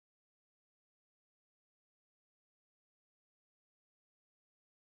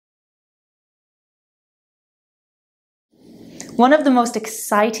One of the most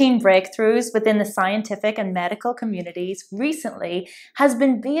exciting breakthroughs within the scientific and medical communities recently has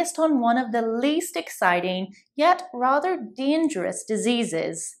been based on one of the least exciting yet rather dangerous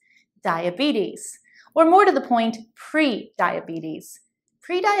diseases, diabetes, or more to the point, pre-diabetes.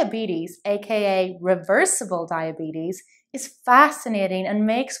 Pre-diabetes, aka reversible diabetes, is fascinating and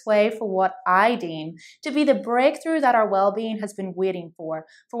makes way for what I deem to be the breakthrough that our well-being has been waiting for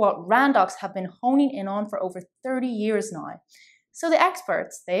what Randox have been honing in on for over 30 years now. So the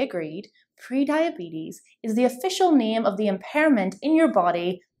experts, they agreed, pre-diabetes is the official name of the impairment in your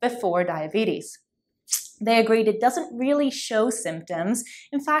body before diabetes. They agreed it doesn't really show symptoms.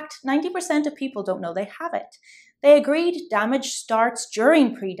 In fact, 90% of people don't know they have it. They agreed damage starts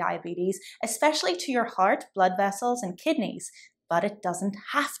during pre-diabetes, especially to your heart, blood vessels, and kidneys, but it doesn't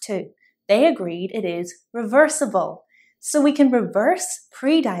have to. They agreed it is reversible. So we can reverse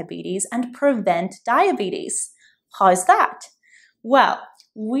pre-diabetes and prevent diabetes. How's that? Well,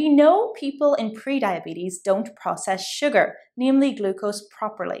 we know people in pre-diabetes don't process sugar, namely glucose,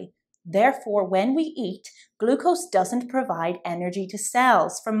 properly. Therefore, when we eat, glucose doesn't provide energy to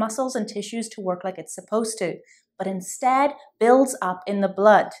cells for muscles and tissues to work like it's supposed to, but instead builds up in the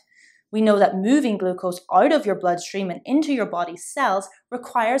blood. We know that moving glucose out of your bloodstream and into your body's cells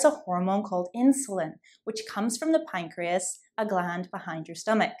requires a hormone called insulin, which comes from the pancreas, a gland behind your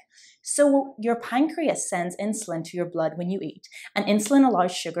stomach. So your pancreas sends insulin to your blood when you eat, and insulin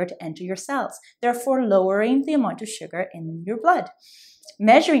allows sugar to enter your cells, therefore lowering the amount of sugar in your blood.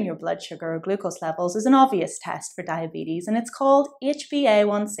 Measuring your blood sugar or glucose levels is an obvious test for diabetes, and it's called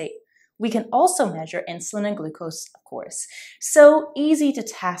HbA1c. We can also measure insulin and glucose, of course. So easy to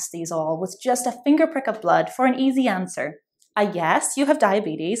test these all with just a finger prick of blood for an easy answer. A yes, you have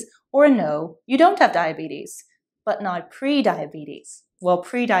diabetes, or a no, you don't have diabetes. But now pre-diabetes. Well,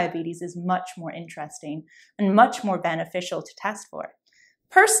 pre-diabetes is much more interesting and much more beneficial to test for.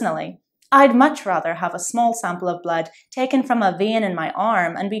 Personally, I'd much rather have a small sample of blood taken from a vein in my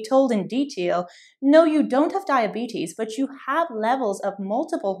arm and be told in detail, no, you don't have diabetes, but you have levels of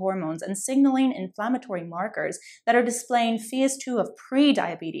multiple hormones and signaling inflammatory markers that are displaying phase 2 of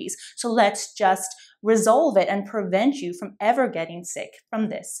pre-diabetes. So let's just resolve it and prevent you from ever getting sick from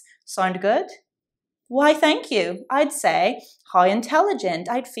this. Sound good? Why, thank you. I'd say, how intelligent.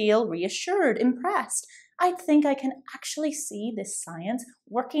 I'd feel reassured, impressed. I think I can actually see this science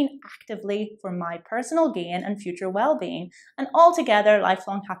working actively for my personal gain and future well-being, and altogether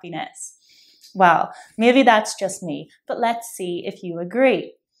lifelong happiness. Well, maybe that's just me, but let's see if you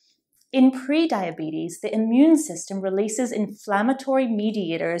agree. In pre-diabetes, the immune system releases inflammatory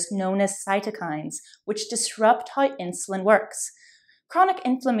mediators known as cytokines, which disrupt how insulin works. Chronic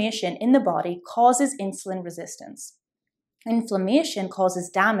inflammation in the body causes insulin resistance. Inflammation causes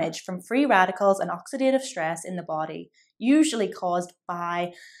damage from free radicals and oxidative stress in the body, usually caused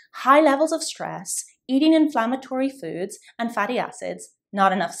by high levels of stress, eating inflammatory foods and fatty acids,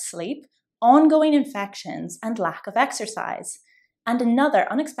 not enough sleep, ongoing infections, and lack of exercise. And another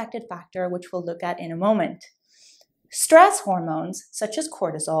unexpected factor, which we'll look at in a moment. Stress hormones, such as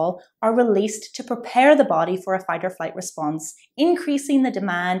cortisol, are released to prepare the body for a fight or flight response, increasing the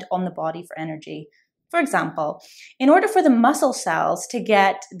demand on the body for energy. For example, in order for the muscle cells to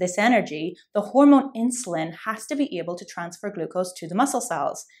get this energy, the hormone insulin has to be able to transfer glucose to the muscle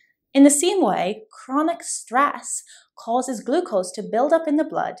cells. In the same way, chronic stress causes glucose to build up in the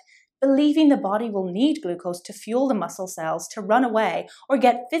blood, believing the body will need glucose to fuel the muscle cells to run away or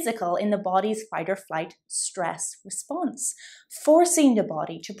get physical in the body's fight or flight stress response, forcing the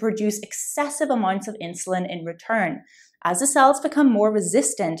body to produce excessive amounts of insulin in return. As the cells become more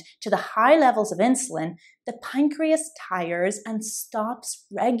resistant to the high levels of insulin, the pancreas tires and stops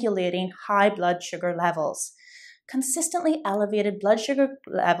regulating high blood sugar levels. Consistently elevated blood sugar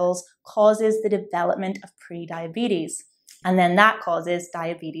levels causes the development of pre-diabetes, and then that causes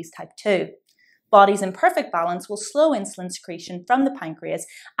diabetes type 2. Bodies in perfect balance will slow insulin secretion from the pancreas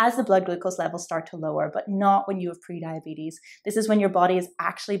as the blood glucose levels start to lower, but not when you have pre-diabetes. This is when your body is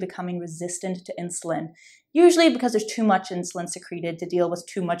actually becoming resistant to insulin, usually because there's too much insulin secreted to deal with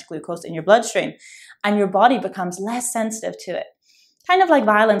too much glucose in your bloodstream, and your body becomes less sensitive to it. Kind of like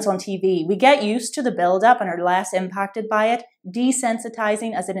violence on TV. We get used to the buildup and are less impacted by it,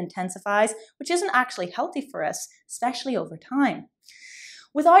 desensitizing as it intensifies, which isn't actually healthy for us, especially over time.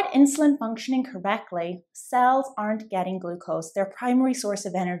 Without insulin functioning correctly, cells aren't getting glucose, their primary source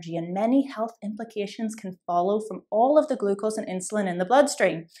of energy, and many health implications can follow from all of the glucose and insulin in the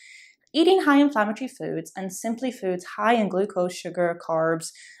bloodstream. Eating high inflammatory foods and simply foods high in glucose, sugar,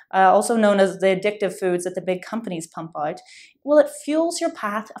 carbs, also known as the addictive foods that the big companies pump out, well, it fuels your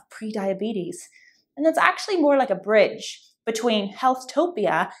path of pre-diabetes. And it's actually more like a bridge. between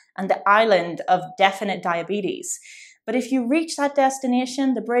healthtopia and the island of definite diabetes. But if you reach that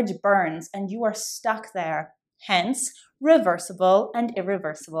destination, the bridge burns and you are stuck there. Hence, reversible and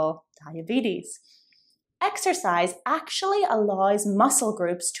irreversible diabetes. Exercise actually allows muscle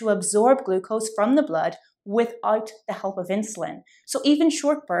groups to absorb glucose from the blood without the help of insulin. So even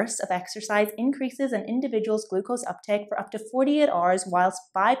short bursts of exercise increases an individual's glucose uptake for up to 48 hours whilst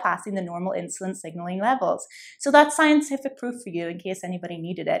bypassing the normal insulin signaling levels. So that's scientific proof for you in case anybody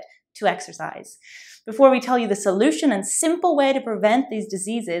needed it to exercise. Before we tell you the solution and simple way to prevent these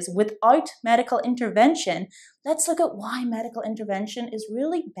diseases without medical intervention, let's look at why medical intervention is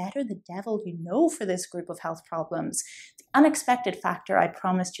really better the devil you know for this group of health problems. The unexpected factor I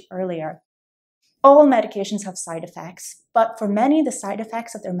promised you earlier. All medications have side effects, but for many, the side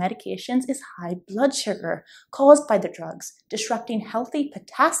effects of their medications is high blood sugar caused by the drugs, disrupting healthy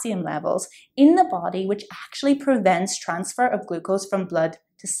potassium levels in the body, which actually prevents transfer of glucose from blood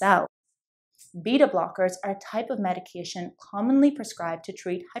to cells. Beta blockers are a type of medication commonly prescribed to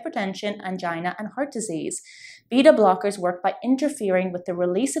treat hypertension, angina, and heart disease. Beta blockers work by interfering with the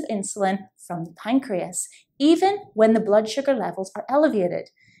release of insulin from the pancreas, even when the blood sugar levels are elevated.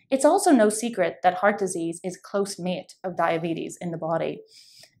 It's also no secret that heart disease is a close mate of diabetes in the body.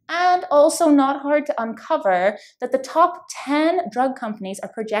 And also not hard to uncover that the top 10 drug companies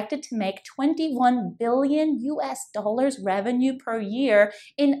are projected to make $21 billion revenue per year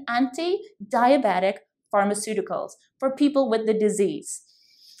in anti-diabetic pharmaceuticals for people with the disease.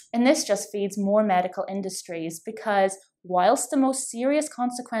 And this just feeds more medical industries because whilst the most serious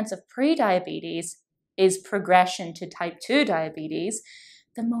consequence of prediabetes is progression to type 2 diabetes,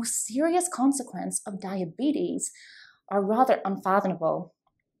 the most serious consequence of diabetes are rather unfathomable.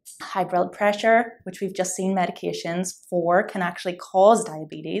 High blood pressure, which we've just seen medications for, can actually cause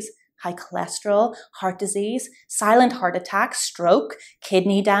diabetes. High cholesterol, heart disease, silent heart attack, stroke,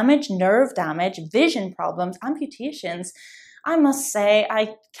 kidney damage, nerve damage, vision problems, amputations. I must say,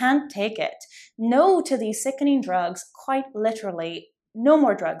 I can't take it. No to these sickening drugs, quite literally. No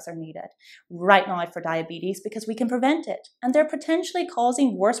more drugs are needed right now for diabetes because we can prevent it. And they're potentially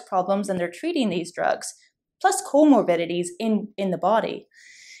causing worse problems than they're treating these drugs, plus comorbidities in the body.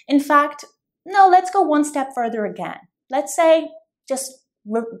 In fact, no, let's go one step further again. Let's say just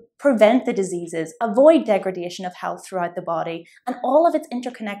prevent the diseases, avoid degradation of health throughout the body, and all of its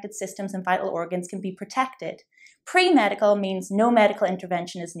interconnected systems and vital organs can be protected. Pre-medical means no medical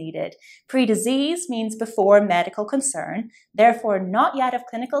intervention is needed. Pre-disease means before medical concern, therefore not yet of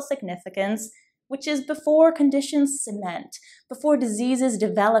clinical significance, which is before conditions cement, before diseases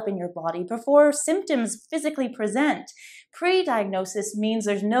develop in your body, before symptoms physically present. Pre-diagnosis means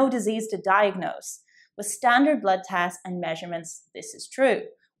there's no disease to diagnose. With standard blood tests and measurements, this is true.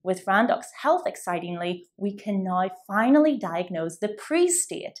 With Randox Health, excitingly, we can now finally diagnose the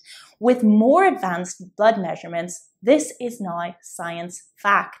pre-state. With more advanced blood measurements, this is now science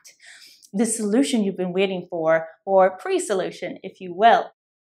fact. The solution you've been waiting for, or pre-solution, if you will.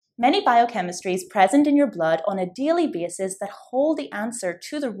 Many biochemistries present in your blood on a daily basis that hold the answer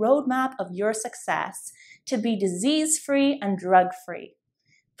to the roadmap of your success to be disease-free and drug-free.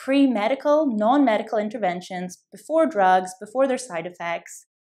 Pre-medical, non-medical interventions, before drugs, before their side effects.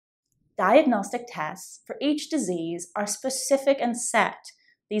 Diagnostic tests for each disease are specific and set.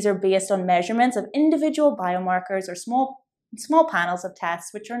 These are based on measurements of individual biomarkers or small panels of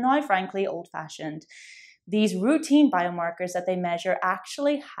tests, which are now frankly old-fashioned. These routine biomarkers that they measure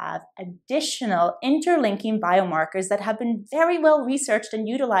actually have additional interlinking biomarkers that have been very well researched and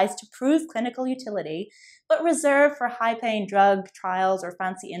utilized to prove clinical utility, but reserved for high-paying drug trials or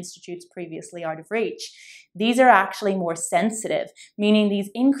fancy institutes previously out of reach. These are actually more sensitive, meaning these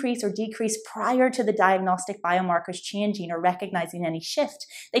increase or decrease prior to the diagnostic biomarkers changing or recognizing any shift.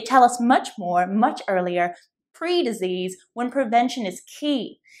 They tell us much more, much earlier, pre-disease, when prevention is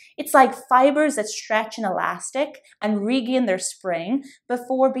key. It's like fibers that stretch an elastic and regain their spring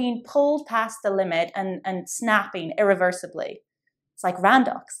before being pulled past the limit and snapping irreversibly. It's like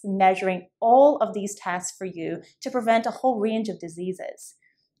Randox, measuring all of these tests for you to prevent a whole range of diseases.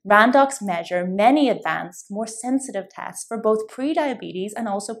 Randox measure many advanced, more sensitive tests for both pre-diabetes and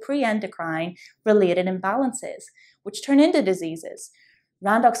also pre-endocrine related imbalances, which turn into diseases.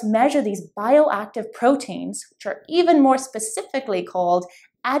 Randox measure these bioactive proteins, which are even more specifically called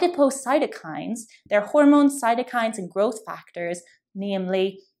adipocytokines. They're hormones, cytokines, and growth factors,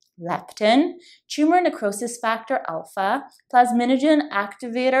 namely leptin, tumor necrosis factor alpha, plasminogen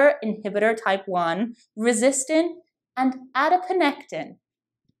activator inhibitor type 1, resistin, and adiponectin.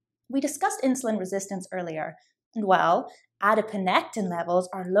 We discussed insulin resistance earlier, and well, Adiponectin levels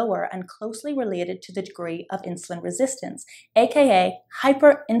are lower and closely related to the degree of insulin resistance, aka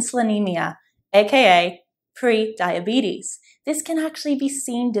hyperinsulinemia, aka pre-diabetes. This can actually be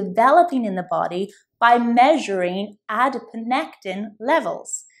seen developing in the body by measuring adiponectin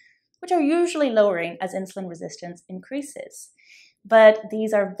levels, which are usually lowering as insulin resistance increases. But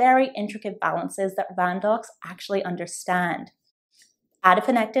these are very intricate balances that Randox actually understand.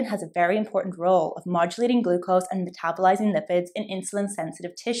 Adiponectin has a very important role of modulating glucose and metabolizing lipids in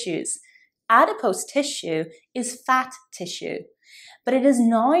insulin-sensitive tissues. Adipose tissue is fat tissue, but it is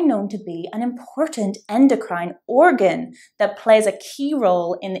now known to be an important endocrine organ that plays a key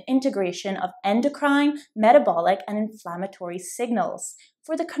role in the integration of endocrine, metabolic, and inflammatory signals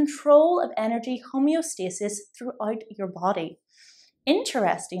for the control of energy homeostasis throughout your body.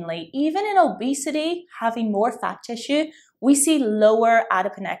 Interestingly, even in obesity, having more fat tissue, we see lower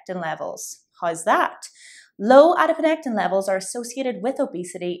adiponectin levels. How's that? Low adiponectin levels are associated with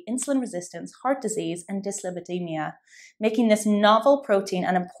obesity, insulin resistance, heart disease, and dyslipidemia, making this novel protein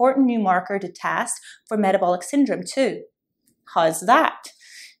an important new marker to test for metabolic syndrome too. How's that?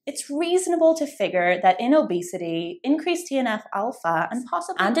 It's reasonable to figure that in obesity, increased TNF-alpha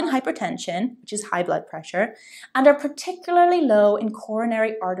and in hypertension, which is high blood pressure, and are particularly low in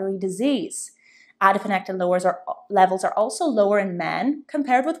coronary artery disease. Adiponectin levels are also lower in men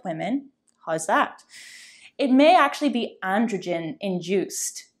compared with women. How's that? It may actually be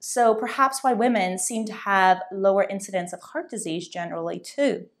androgen-induced, so perhaps why women seem to have lower incidence of heart disease generally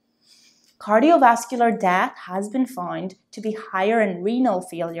too. Cardiovascular death has been found to be higher in renal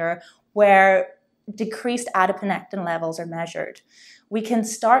failure where decreased adiponectin levels are measured. We can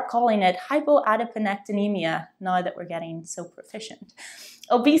start calling it hypoadiponectinemia now that we're getting so proficient.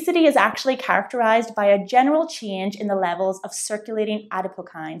 Obesity is actually characterized by a general change in the levels of circulating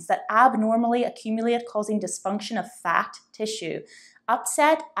adipokines that abnormally accumulate, causing dysfunction of fat tissue.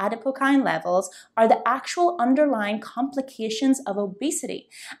 Upset adipokine levels are the actual underlying complications of obesity,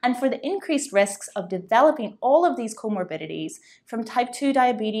 and for the increased risks of developing all of these comorbidities, from type 2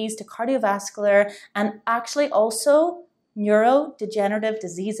 diabetes to cardiovascular, and actually also neurodegenerative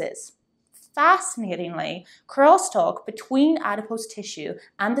diseases. Fascinatingly, crosstalk between adipose tissue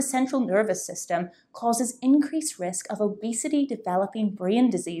and the central nervous system causes increased risk of obesity developing brain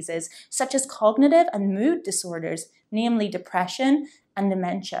diseases such as cognitive and mood disorders, namely depression and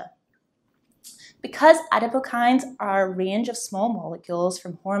dementia. Because adipokines are a range of small molecules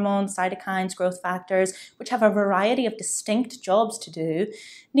from hormones, cytokines, growth factors, which have a variety of distinct jobs to do,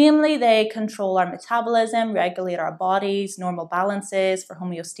 namely they control our metabolism, regulate our body's normal balances for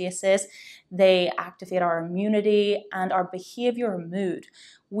homeostasis, they activate our immunity and our behavior or mood.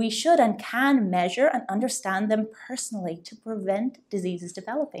 We should and can measure and understand them personally to prevent diseases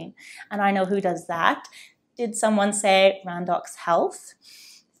developing. And I know who does that. Did someone say Randox Health?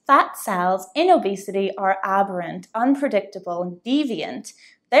 Fat cells in obesity are aberrant, unpredictable, and deviant.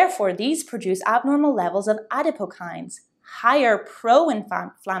 Therefore, these produce abnormal levels of adipokines, higher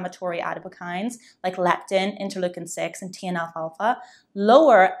pro-inflammatory adipokines like leptin, interleukin-6, and TNF-alpha,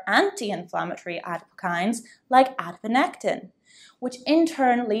 lower anti-inflammatory adipokines like adiponectin, which in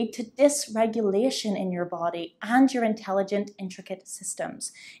turn lead to dysregulation in your body and your intelligent, intricate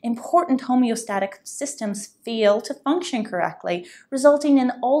systems. Important homeostatic systems fail to function correctly, resulting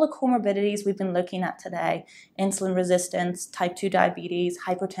in all the comorbidities we've been looking at today: insulin resistance, type 2 diabetes,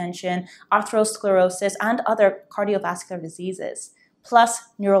 hypertension, atherosclerosis, and other cardiovascular diseases, plus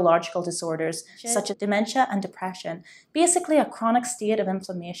neurological disorders such as dementia and depression, basically a chronic state of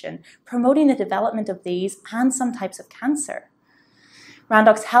inflammation, promoting the development of these and some types of cancer.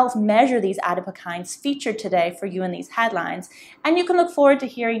 Randox Health measure these adipokines featured today for you in these headlines, and you can look forward to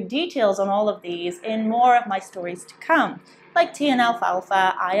hearing details on all of these in more of my stories to come, like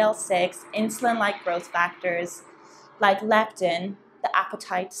TNF-alpha, IL-6, insulin-like growth factors, like leptin, the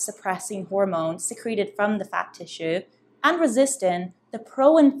appetite-suppressing hormone secreted from the fat tissue, and resistin, the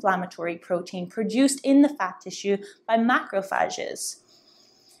pro-inflammatory protein produced in the fat tissue by macrophages.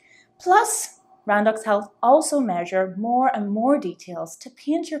 Plus, Randox Health also measure more and more details to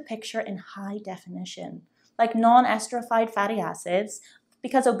paint your picture in high definition, like non-esterified fatty acids,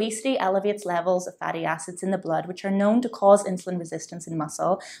 because obesity elevates levels of fatty acids in the blood, which are known to cause insulin resistance in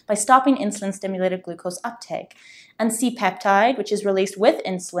muscle by stopping insulin-stimulated glucose uptake, and C-peptide, which is released with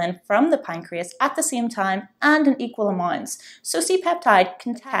insulin from the pancreas at the same time and in equal amounts. So C-peptide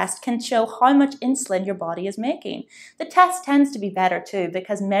can show how much insulin your body is making. The test tends to be better too,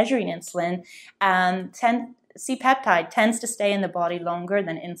 because measuring insulin C-peptide tends to stay in the body longer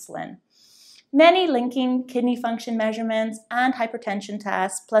than insulin. Many linking kidney function measurements and hypertension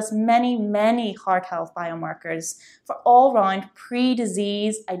tests, plus many heart health biomarkers for all-round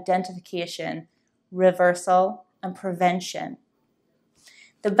pre-disease identification, reversal, and prevention.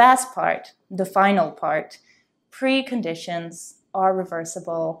 The best part, the final part, preconditions are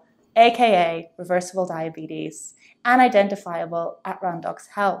reversible, aka reversible diabetes, and identifiable at Randox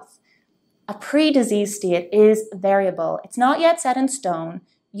Health. A pre-disease state is variable. It's not yet set in stone.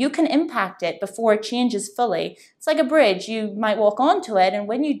 You can impact it before it changes fully. It's like a bridge. You might walk onto it, and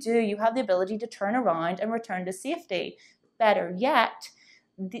when you do, you have the ability to turn around and return to safety. Better yet,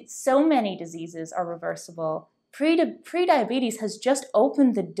 so many diseases are reversible. Pre-diabetes has just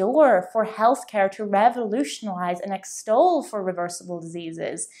opened the door for healthcare to revolutionize and extol for reversible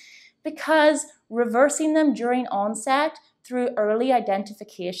diseases, because reversing them during onset through early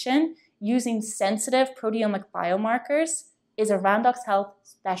identification using sensitive proteomic biomarkers is a Randox Health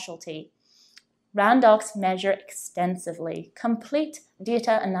specialty. Randox measure extensively, complete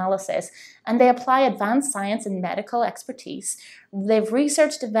data analysis, and they apply advanced science and medical expertise. They've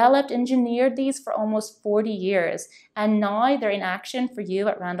researched, developed, engineered these for almost 40 years, and now they're in action for you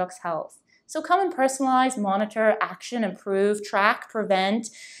at Randox Health. So come and personalize, monitor, action, improve, track, prevent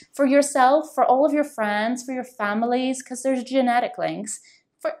for yourself, for all of your friends, for your families, because there's genetic links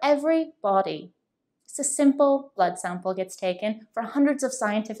for every body. It's a simple blood sample gets taken for hundreds of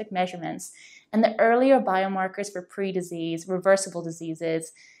scientific measurements, and the earlier biomarkers for pre-disease, reversible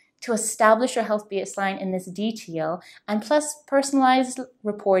diseases, to establish your health baseline in this detail, and plus personalized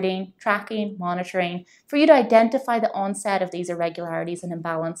reporting, tracking, monitoring, for you to identify the onset of these irregularities and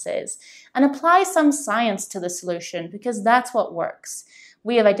imbalances, and apply some science to the solution, because that's what works.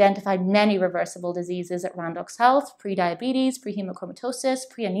 We have identified many reversible diseases at Randox Health: pre-diabetes, pre-hemochromatosis,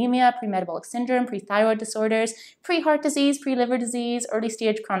 pre-anemia, pre-metabolic syndrome, pre-thyroid disorders, pre-heart disease, pre-liver disease,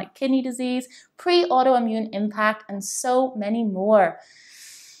 early-stage chronic kidney disease, pre-autoimmune impact, and so many more.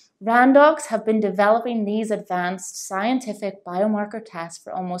 Randox have been developing these advanced scientific biomarker tests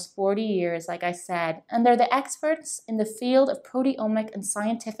for almost 40 years, like I said, and they're the experts in the field of proteomic and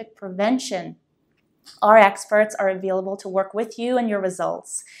scientific prevention. Our experts are available to work with you and your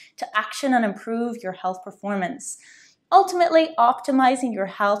results, to action and improve your health performance, ultimately optimizing your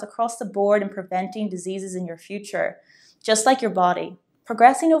health across the board and preventing diseases in your future, just like your body,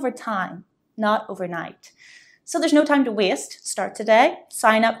 progressing over time, not overnight. So there's no time to waste. Start today,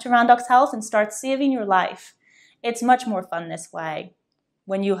 sign up to Randox Health, and start saving your life. It's much more fun this way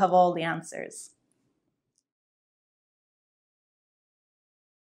when you have all the answers.